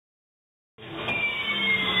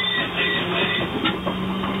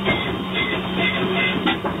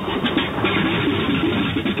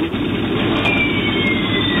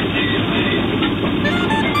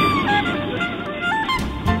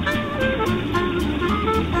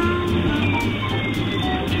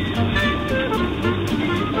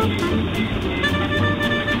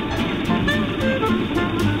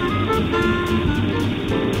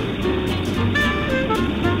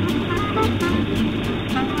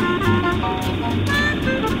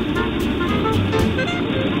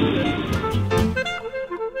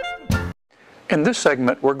In this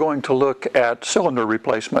segment, we're going to look at cylinder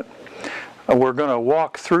replacement. We're going to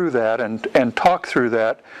walk through that and talk through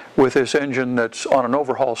that with this engine that's on an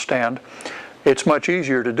overhaul stand. It's much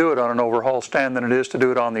easier to do it on an overhaul stand than it is to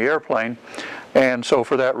do it on the airplane. And so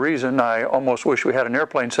for that reason, I almost wish we had an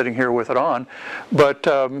airplane sitting here with it on. But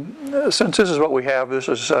since this is what we have, this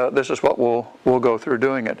is what we'll go through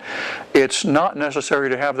doing it. It's not necessary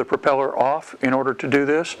to have the propeller off in order to do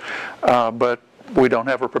this, but we don't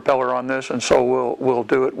have a propeller on this, and so we'll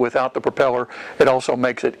do it without the propeller. It also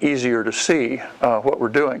makes it easier to see what we're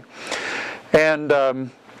doing.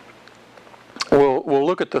 And we'll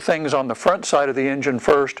look at the things on the front side of the engine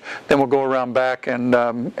first, then we'll go around back and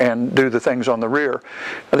do the things on the rear.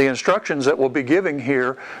 The instructions that we'll be giving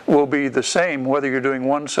here will be the same whether you're doing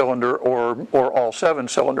one cylinder or all 7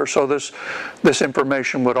 cylinders. So this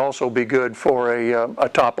information would also be good for a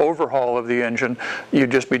top overhaul of the engine.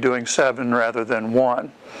 You'd just be doing 7 rather than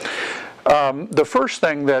 1. The first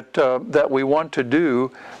thing that we want to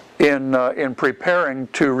do in preparing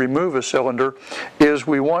to remove a cylinder is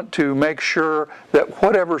we want to make sure that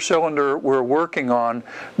whatever cylinder we're working on,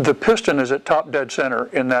 the piston is at top dead center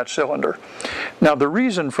in that cylinder. Now the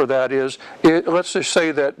reason for that is, let's just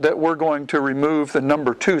say that we're going to remove the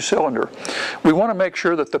number 2 cylinder. We want to make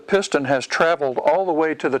sure that the piston has traveled all the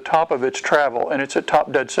way to the top of its travel and it's at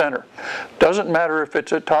top dead center. Doesn't matter if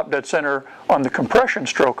it's at top dead center on the compression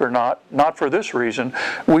stroke or not for this reason.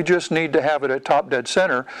 We just need to have it at top dead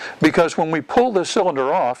center, because when we pull the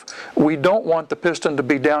cylinder off, we don't want the piston to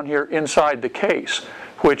be down here inside the case,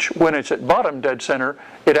 which when it's at bottom dead center,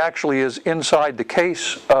 it actually is inside the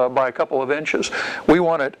case by a couple of inches. We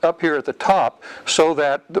want it up here at the top so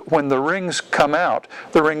that when the rings come out,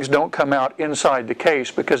 the rings don't come out inside the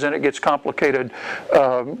case, because then it gets complicated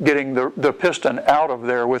getting the piston out of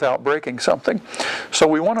there without breaking something. So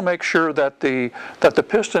we want to make sure that the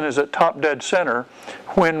piston is at top dead center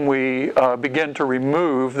when we begin to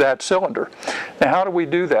remove that cylinder. Now how do we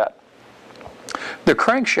do that? The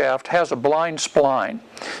crankshaft has a blind spline,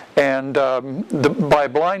 and by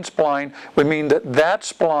blind spline we mean that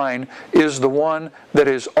spline is the one that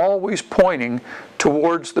is always pointing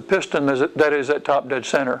towards the piston that is at top dead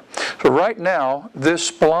center. So right now this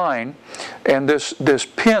spline and this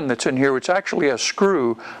pin that's in here, which is actually a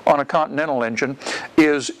screw on a Continental engine,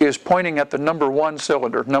 is pointing at the number 1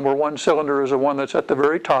 cylinder. Number 1 cylinder is the one that's at the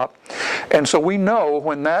very top, and so we know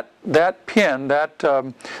when that pin, that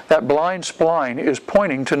blind spline is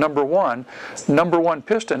pointing to number 1, number 1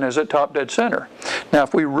 piston is at top dead center. Now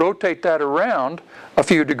if we rotate that around a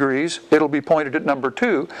few degrees, it'll be pointed at number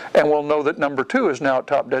 2, and we'll know that number 2 is now at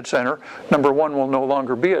top dead center. Number 1 will no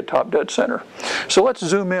longer be at top dead center. So let's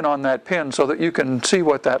zoom in on that pin so that you can see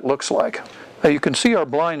what that looks like. Now you can see our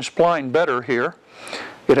blind spline better here.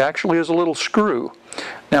 It actually is a little screw.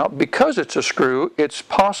 Now because it's a screw, it's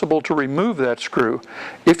possible to remove that screw.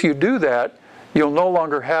 If you do that, you'll no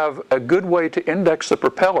longer have a good way to index the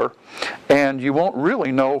propeller, and you won't really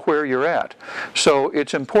know where you're at. So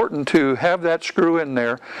it's important to have that screw in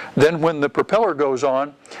there. Then when the propeller goes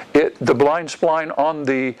on, the blind spline on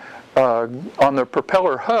the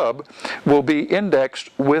propeller hub will be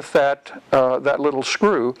indexed with that little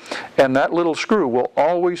screw, and that little screw will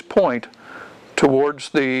always point towards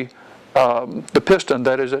the piston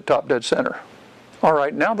that is at top dead center. All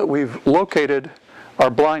right, now that we've located our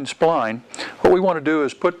blind spline, what we want to do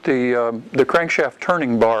is put the crankshaft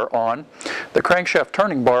turning bar on. The crankshaft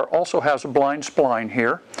turning bar also has a blind spline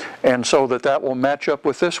here, and so that will match up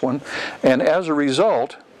with this one, and as a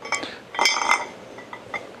result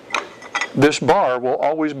this bar will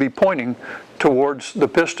always be pointing towards the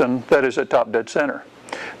piston that is at top dead center.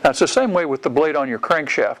 Now it's the same way with the blade on your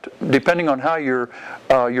crankshaft. Depending on how your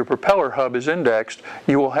propeller hub is indexed,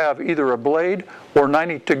 you will have either a blade or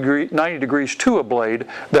 90 degrees to a blade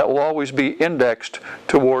that will always be indexed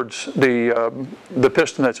towards the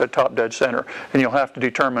piston that's at top dead center, and you'll have to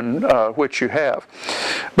determine which you have.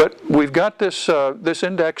 But we've got this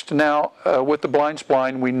indexed now with the blind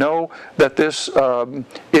spline. We know that this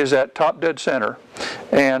is at top dead center,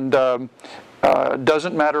 and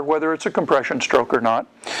doesn't matter whether it's a compression stroke or not.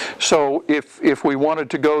 So if we wanted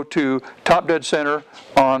to go to top dead center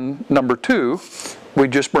on number 2, we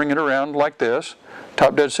just bring it around like this.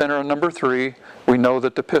 Top dead center on number 3, we know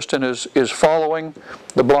that the piston is following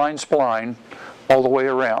the blind spline all the way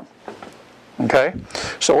around. Okay,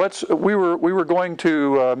 so we were going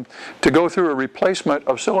to go through a replacement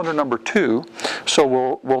of cylinder number 2.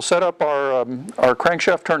 So we'll set up our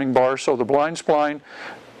crankshaft turning bar so the blind spline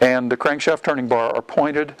and the crankshaft turning bar are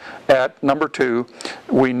pointed at number 2.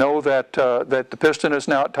 We know that, that the piston is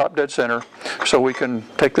now at top dead center, so we can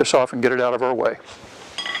take this off and get it out of our way.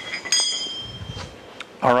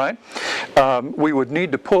 All right, we would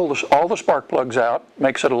need to pull all the spark plugs out.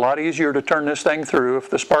 Makes it a lot easier to turn this thing through if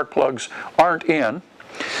the spark plugs aren't in.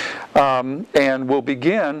 And we'll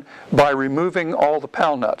begin by removing all the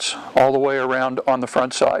pal nuts all the way around on the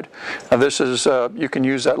front side. Now this is you can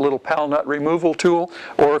use that little pal nut removal tool,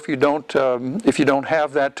 or if you don't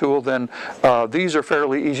have that tool, then these are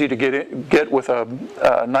fairly easy to get with a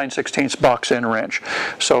 9/16 box end wrench.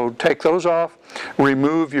 So take those off,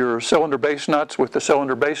 remove your cylinder base nuts with the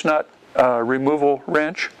cylinder base nut removal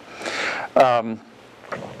wrench.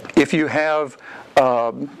 If you have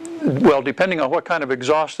well, depending on what kind of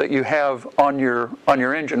exhaust that you have on your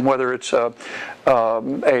engine, whether it's a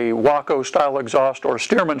Waco style exhaust or a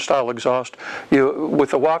Stearman style exhaust,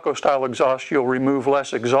 with the Waco style exhaust you'll remove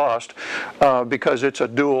less exhaust because it's a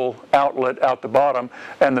dual outlet out the bottom,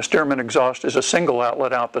 and the Stearman exhaust is a single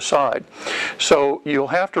outlet out the side. So you'll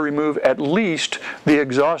have to remove at least the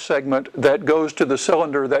exhaust segment that goes to the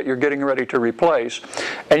cylinder that you're getting ready to replace,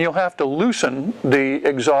 and you'll have to loosen the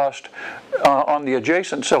exhaust on the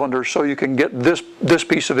adjacent cylinder so you can get this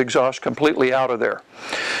piece of exhaust completely out of there.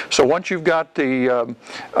 So once you've got the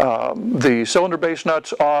cylinder base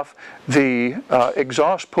nuts off, the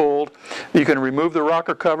exhaust pulled, you can remove the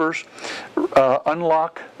rocker covers,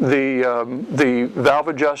 unlock the valve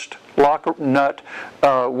adjust lock nut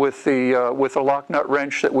with the lock nut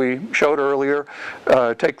wrench that we showed earlier.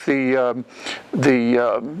 Take the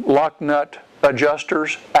lock nut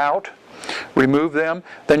adjusters out, remove them.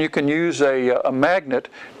 Then you can use a magnet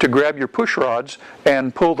to grab your push rods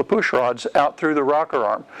and pull the push rods out through the rocker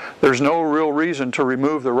arm. There's no real reason to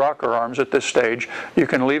remove the rocker arms at this stage. You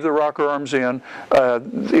can leave the rocker arms in.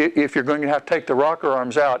 If you're going to have to take the rocker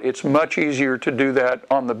arms out, it's much easier to do that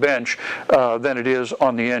on the bench than it is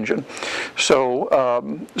on the engine.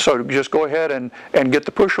 So so just go ahead and get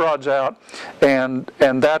the push rods out, and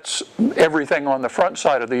that's everything on the front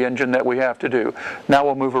side of the engine that we have to do. Now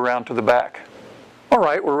we'll move around to the back. All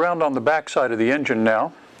right, we're around on the back side of the engine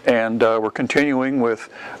now, and we're continuing with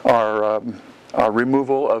our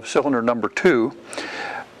removal of cylinder number 2.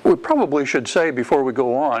 We probably should say before we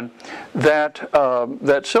go on that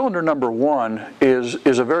that cylinder number 1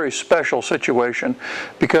 is a very special situation,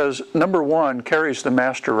 because number 1 carries the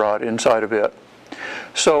master rod inside of it.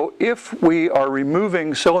 So if we are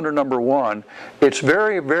removing cylinder number 1, it's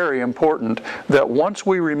very, very important that once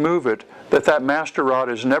we remove it, that master rod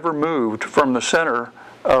is never moved from the center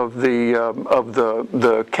of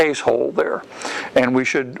the case hole there. And we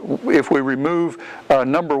should, if we remove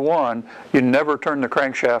number 1, you never turn the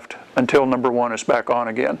crankshaft until number 1 is back on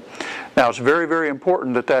again. Now it's very, very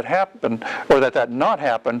important that that happen, or that not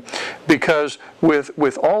happen, because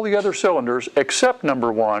with all the other cylinders except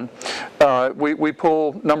number 1, we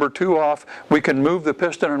pull number 2 off, we can move the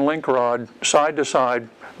piston and link rod side to side,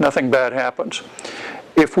 nothing bad happens.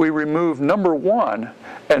 If we remove number 1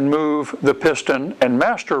 and move the piston and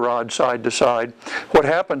master rod side to side, what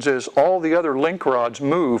happens is all the other link rods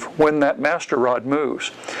move when that master rod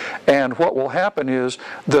moves. And what will happen is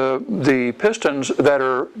the pistons that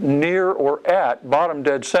are near or at bottom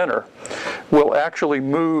dead center will actually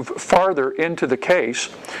move farther into the case.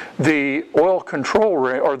 The oil control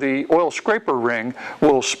ring, or the oil scraper ring,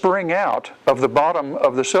 will spring out of the bottom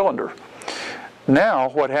of the cylinder. Now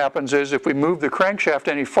what happens is if we move the crankshaft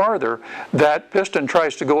any farther, that piston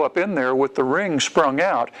tries to go up in there with the ring sprung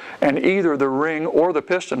out, and either the ring or the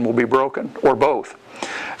piston will be broken, or both.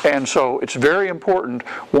 And so it's very important,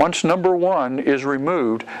 once number 1 is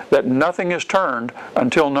removed, that nothing is turned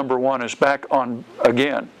until number 1 is back on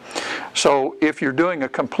again. So if you're doing a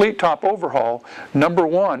complete top overhaul, number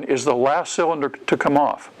 1 is the last cylinder to come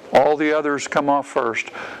off. All the others come off first,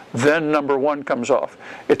 then number 1 comes off.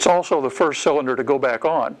 It's also the first cylinder to go back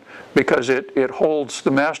on, because it holds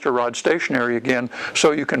the master rod stationary again,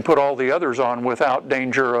 so you can put all the others on without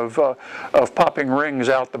danger of popping rings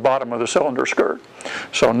out the bottom of the cylinder skirt.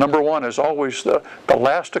 So number 1 is always the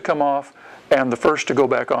last to come off and the first to go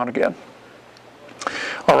back on again.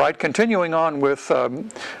 All right, continuing on with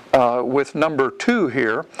number 2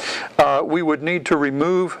 here, we would need to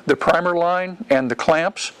remove the primer line and the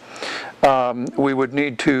clamps. We would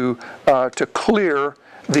need to clear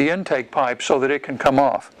the intake pipe so that it can come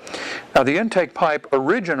off. Now the intake pipe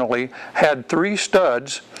originally had 3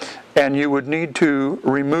 studs, and you would need to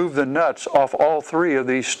remove the nuts off all 3 of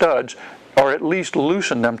these studs, or at least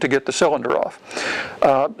loosen them to get the cylinder off.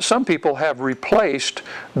 Some people have replaced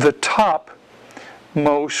the top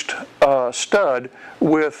most stud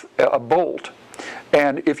with a bolt,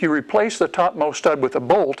 And if you replace the topmost stud with a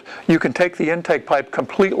bolt, you can take the intake pipe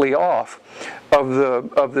completely off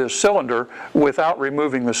of the cylinder without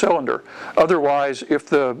removing the cylinder. Otherwise, if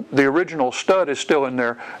the original stud is still in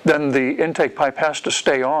there, then the intake pipe has to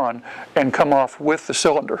stay on and come off with the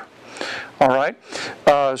cylinder. All right.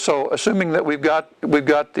 So assuming that we've got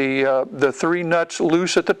the 3 nuts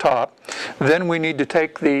loose at the top, then we need to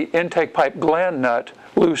take the intake pipe gland nut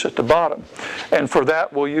loose at the bottom. And for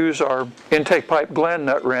that, we'll use our intake pipe gland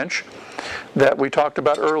nut wrench that we talked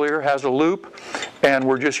about earlier. Has a loop, and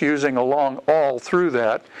we're just using a long awl through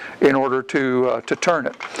that in order to turn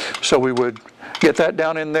it. So we would get that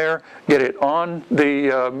down in there, get it on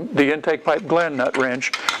the intake pipe gland nut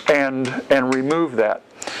wrench, and remove that.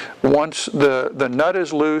 Once the nut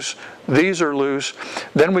is loose, these are loose,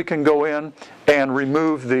 then we can go in and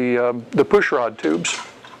remove the push rod tubes.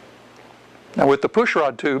 Now with the push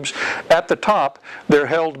rod tubes, at the top, they're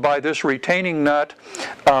held by this retaining nut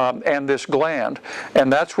and this gland,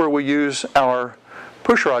 and that's where we use our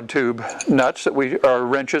push rod tube nuts or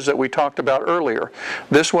wrenches that we talked about earlier.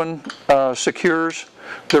 This one secures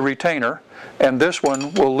the retainer, and this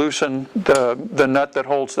one will loosen the nut that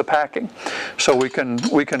holds the packing. So we can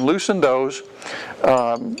loosen those,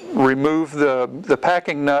 remove the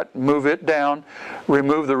packing nut, move it down,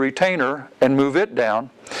 remove the retainer and move it down.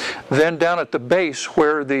 Then down at the base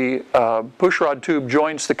where the push rod tube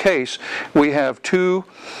joins the case, we have 2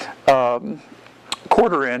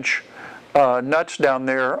 1/4-inch nuts down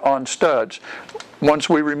there on studs. Once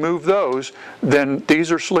we remove those, then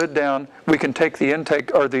these are slid down. We can take the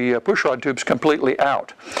intake or the push rod tubes completely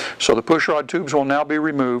out. So the push rod tubes will now be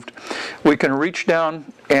removed. We can reach down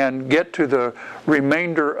and get to the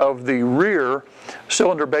remainder of the rear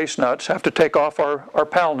cylinder base nuts. Have to take off our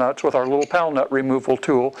pal nuts with our little pal nut removal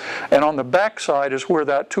tool. And on the back side is where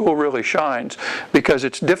that tool really shines, because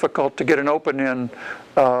it's difficult to get an open-in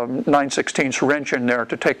 9/16 wrench in there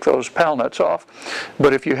to take those pal nuts off.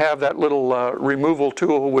 But if you have that little removal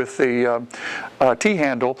tool with the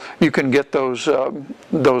T-handle, you can get those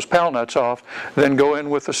pal nuts off, then go in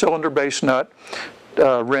with the cylinder base nut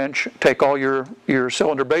wrench, take all your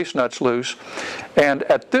cylinder base nuts loose, and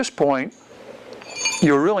at this point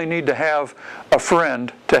you really need to have a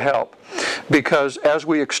friend to help, because as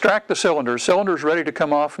we extract the cylinder's ready to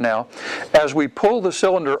come off now. As we pull the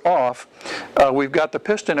cylinder off, we've got the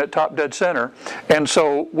piston at top dead center, and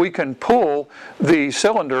so we can pull the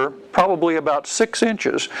cylinder probably about 6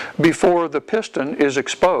 inches before the piston is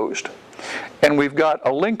exposed. And we've got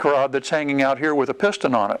a link rod that's hanging out here with a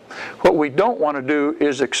piston on it. What we don't want to do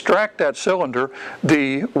is extract that cylinder.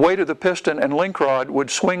 The weight of the piston and link rod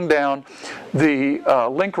would swing down. The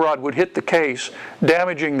link rod would hit the case,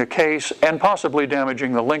 damaging the case and possibly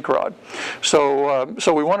damaging the link rod.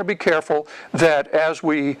 So we want to be careful that as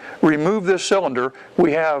we remove this cylinder,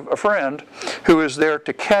 we have a friend who is there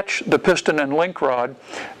to catch the piston and link rod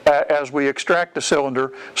as we extract the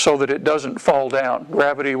cylinder so that it doesn't fall down.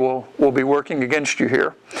 Gravity will be working against you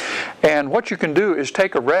here. And what you can do is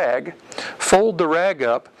take a rag, fold the rag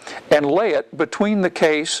up, and lay it between the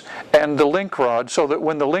case and the link rod so that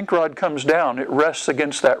when the link rod comes down, it rests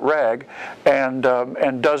against that rag and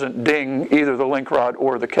doesn't ding either the link rod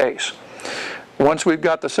or the case. Once we've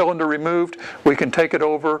got the cylinder removed, we can take it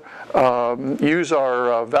over, use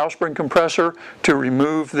our valve spring compressor to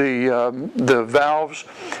remove the valves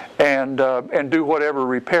and do whatever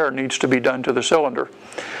repair needs to be done to the cylinder.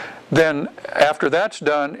 Then after that's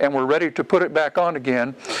done and we're ready to put it back on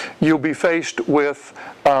again, you'll be faced with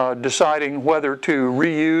deciding whether to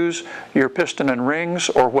reuse your piston and rings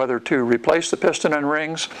or whether to replace the piston and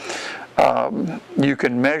rings. You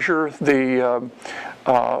can measure the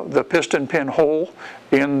piston pin hole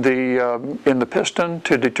in the piston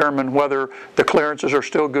to determine whether the clearances are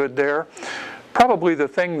still good there. Probably the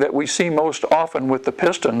thing that we see most often with the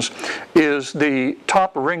pistons is the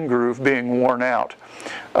top ring groove being worn out.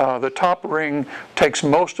 The top ring takes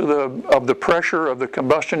most of the pressure of the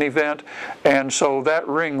combustion event, and so that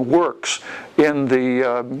ring works in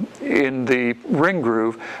the ring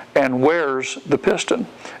groove and wears the piston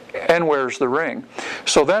and wears the ring.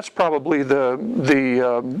 So that's probably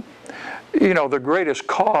the greatest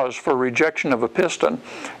cause for rejection of a piston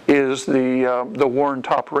is the worn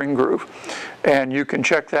top ring groove, and you can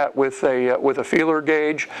check that with a feeler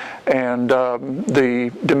gauge, and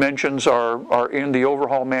the dimensions are in the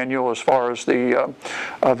overhaul manual as far as the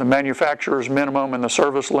manufacturer's minimum and the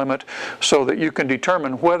service limit, so that you can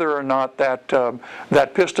determine whether or not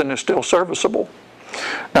that piston is still serviceable.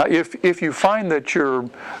 Now, if you find that your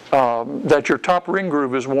top ring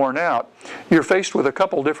groove is worn out, you're faced with a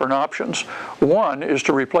couple different options. One is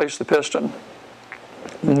to replace the piston.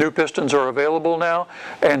 New pistons are available now,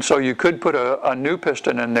 and so you could put a new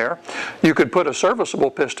piston in there. You could put a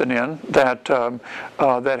serviceable piston in that,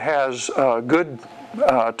 that has good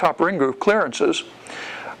top ring groove clearances.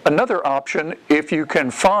 Another option, if you can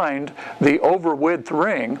find the over width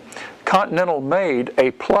ring, Continental made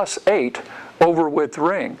a +8 over width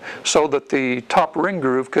ring so that the top ring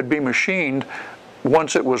groove could be machined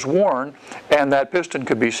once it was worn and that piston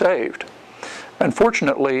could be saved.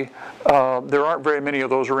 Unfortunately, there aren't very many of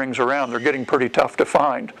those rings around. They're getting pretty tough to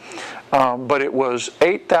find. But it was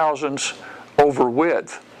 0.08 over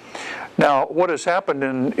width. Now, what has happened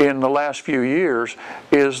in the last few years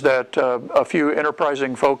is that a few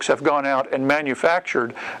enterprising folks have gone out and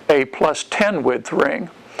manufactured a +10 width ring.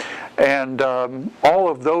 And all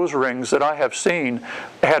of those rings that I have seen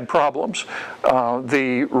had problems.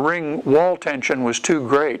 The ring wall tension was too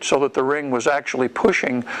great, so that the ring was actually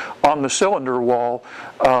pushing on the cylinder wall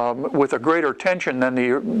with a greater tension than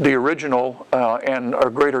the original and a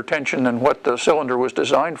greater tension than what the cylinder was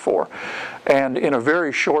designed for. And in a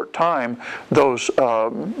very short time, those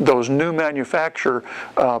new manufacture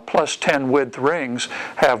 +10 width rings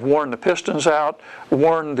have worn the pistons out,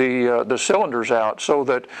 worn the cylinders out, so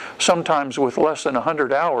that sometimes with less than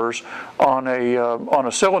 100 hours on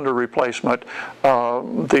a cylinder replacement,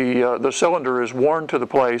 the cylinder is worn to the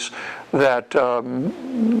place that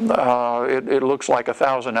it looks like a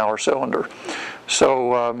 1,000-hour cylinder.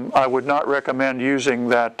 So I would not recommend using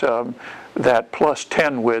that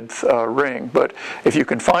 +10 width ring. But if you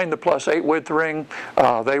can find the +8 width ring,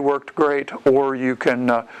 they worked great, or you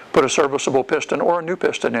can put a serviceable piston or a new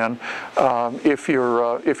piston in if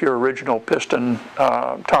your original piston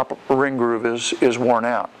top ring groove is worn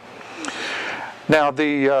out. Now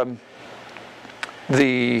the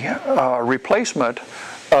replacement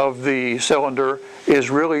of the cylinder is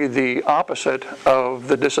really the opposite of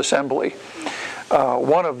the disassembly.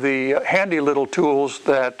 One of the handy little tools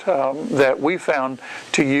that we found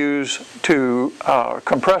to use to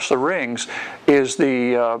compress the rings is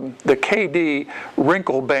the KD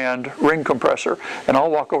wrinkle band ring compressor, and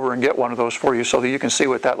I'll walk over and get one of those for you so that you can see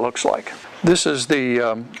what that looks like. This is the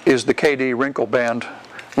KD wrinkle band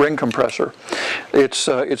ring compressor.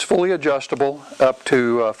 It's fully adjustable up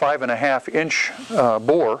to 5.5-inch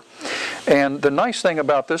bore, and the nice thing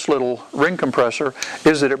about this little ring compressor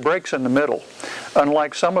is that it breaks in the middle.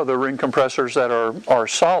 Unlike some of the ring compressors that are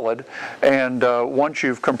solid, and once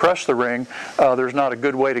you've compressed the ring, there's not a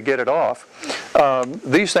good way to get it off.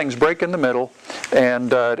 These things break in the middle,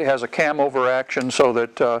 and it has a cam over action so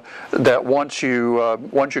that once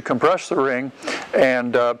you compress the ring,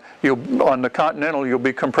 and on the Continental you'll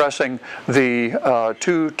be compressing the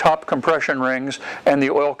 2 top compression rings and the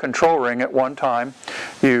oil control ring at one time.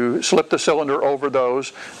 You slip the cylinder over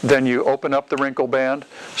those, then you open up the wrinkle band,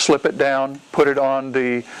 slip it down, put it on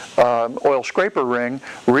the oil scraper ring,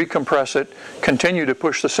 recompress it, continue to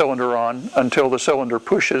push the cylinder on until the cylinder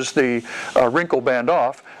pushes the wrinkle band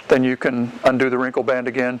off. Then you can undo the wrinkle band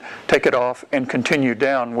again, take it off, and continue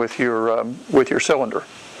down with your cylinder.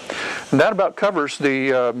 And that about covers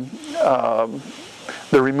the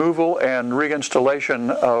removal and reinstallation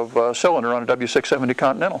of a cylinder on a W670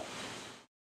 Continental.